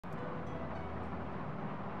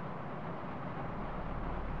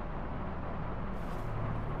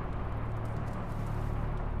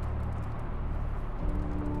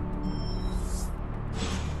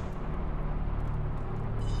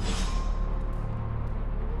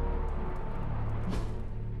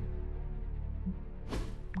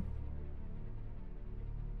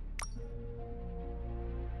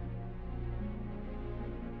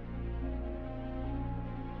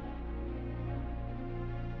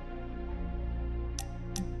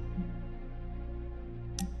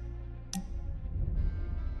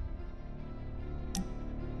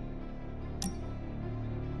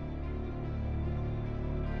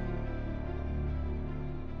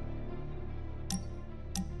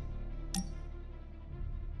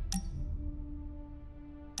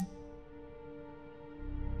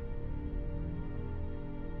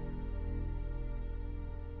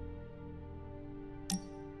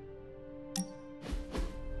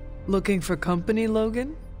Looking for company,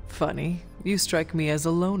 Logan? Funny. You strike me as a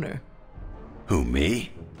loner. Who,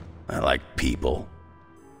 me? I like people.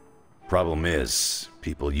 Problem is,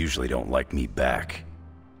 people usually don't like me back.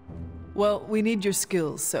 Well, we need your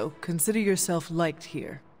skills, so consider yourself liked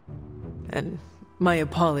here. And my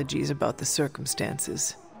apologies about the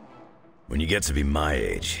circumstances. When you get to be my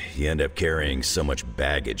age, you end up carrying so much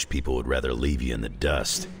baggage people would rather leave you in the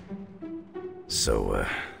dust. So,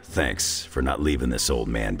 thanks for not leaving this old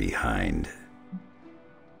man behind.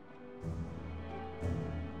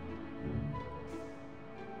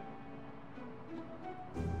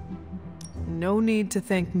 No need to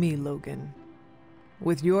thank me, Logan.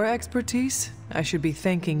 With your expertise, I should be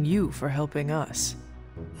thanking you for helping us.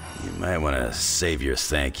 You might want to save your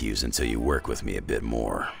thank yous until you work with me a bit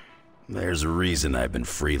more. There's a reason I've been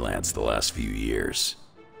freelance the last few years.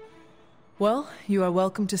 Well, you are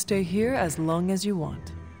welcome to stay here as long as you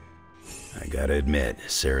want. I gotta admit,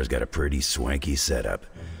 Sarah's got a pretty swanky setup.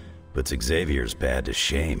 Puts Xavier's bad to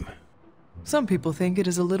shame. Some people think it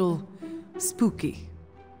is a little spooky.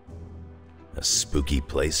 A spooky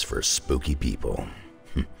place for spooky people.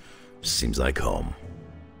 Seems like home.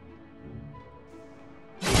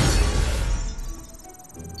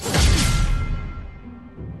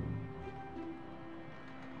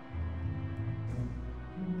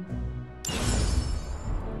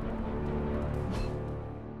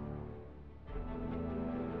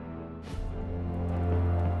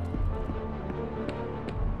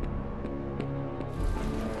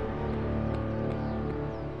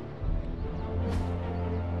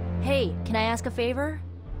 Hey, can I ask a favor?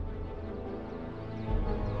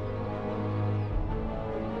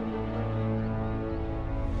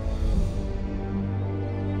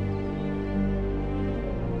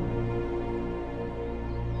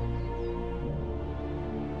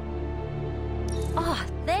 Aw,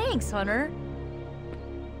 thanks, Hunter.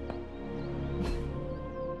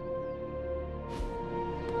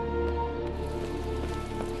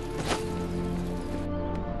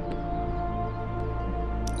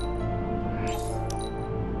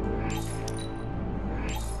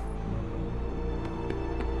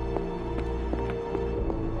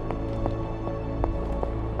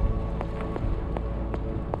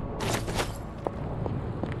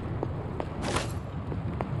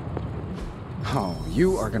 Oh,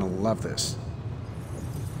 you are gonna love this.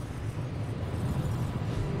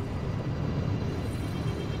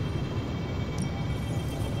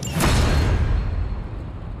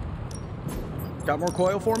 Got more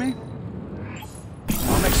coil for me?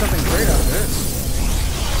 I'll make something great out of this.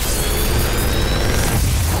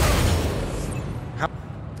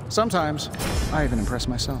 Sometimes, I even impress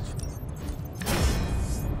myself.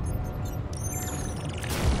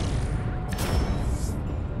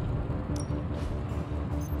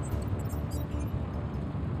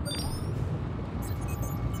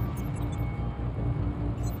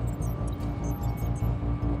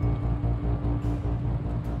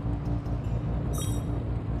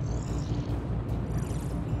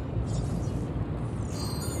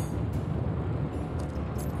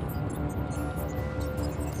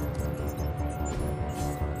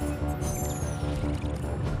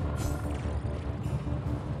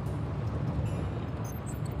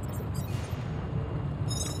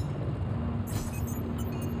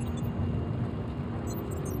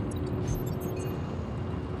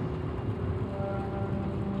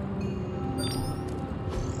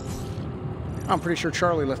 I'm pretty sure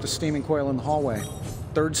Charlie left a steaming coil in the hallway.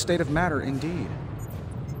 Third state of matter, indeed.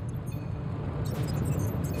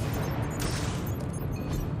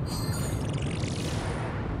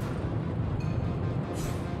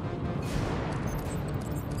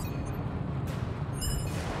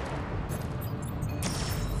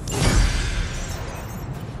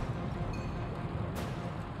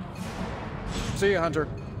 See ya, Hunter.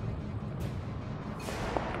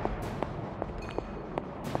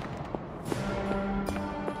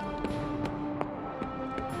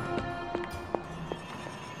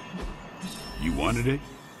 You wanted it?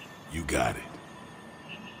 You got it.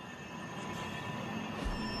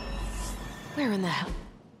 Where in the hell?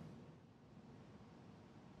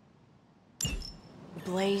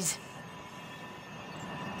 Blaze.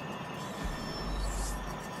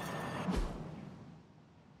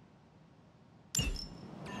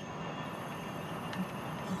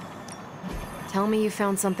 Tell me you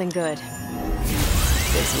found something good.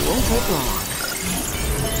 This won't take long.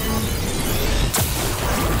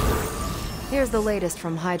 Here's the latest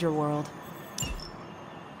from Hydra World.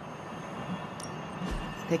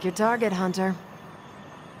 Pick your target, Hunter.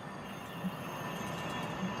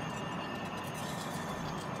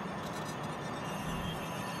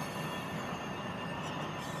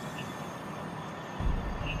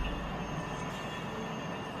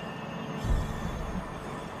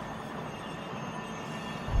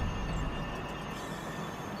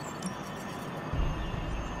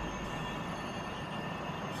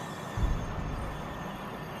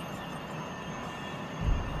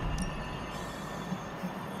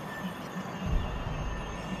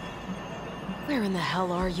 Where in the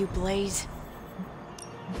hell are you, Blaze?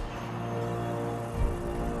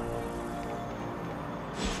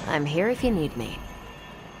 I'm here if you need me.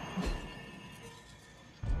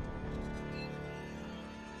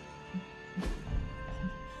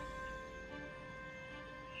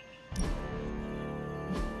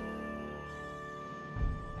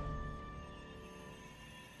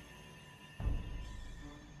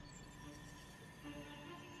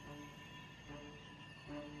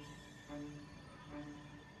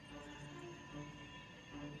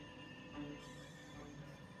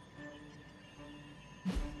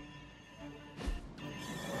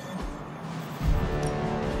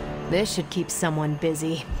 This should keep someone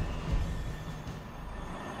busy.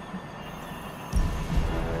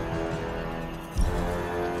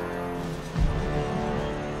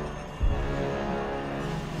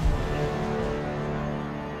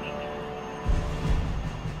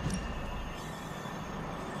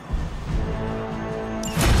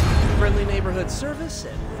 Friendly neighborhood service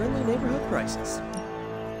and friendly neighborhood prices.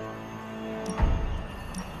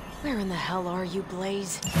 Where in the hell are you,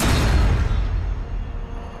 Blaze?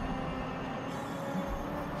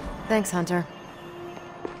 Thanks, Hunter.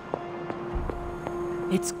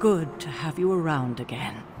 It's good to have you around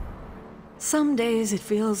again. Some days it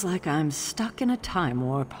feels like I'm stuck in a time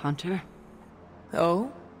warp, Hunter. Oh?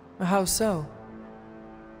 How so?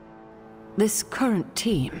 This current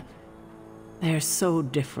team, they're so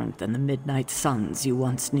different than the Midnight Suns you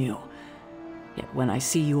once knew. Yet when I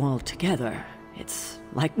see you all together, it's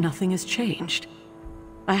like nothing has changed.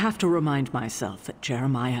 I have to remind myself that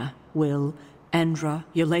Jeremiah, Will, Andra,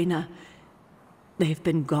 Yelena, they've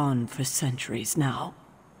been gone for centuries now.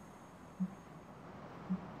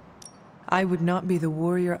 I would not be the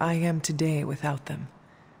warrior I am today without them.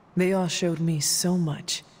 They all showed me so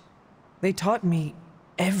much. They taught me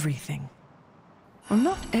everything. Well,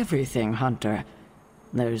 not everything, Hunter.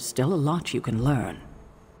 There's still a lot you can learn.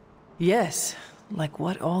 Yes, like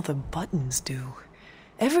what all the buttons do.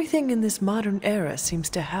 Everything in this modern era seems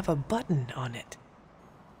to have a button on it.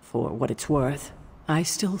 For what it's worth, I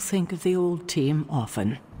still think of the old team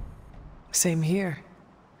often. Same here.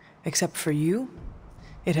 Except for you,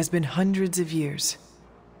 it has been hundreds of years.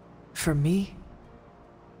 For me,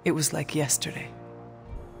 it was like yesterday.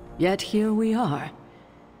 Yet here we are.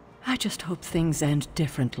 I just hope things end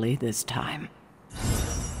differently this time.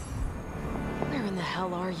 Where in the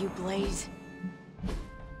hell are you, Blaze?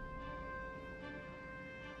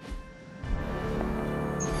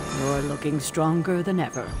 You're looking stronger than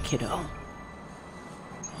ever, kiddo.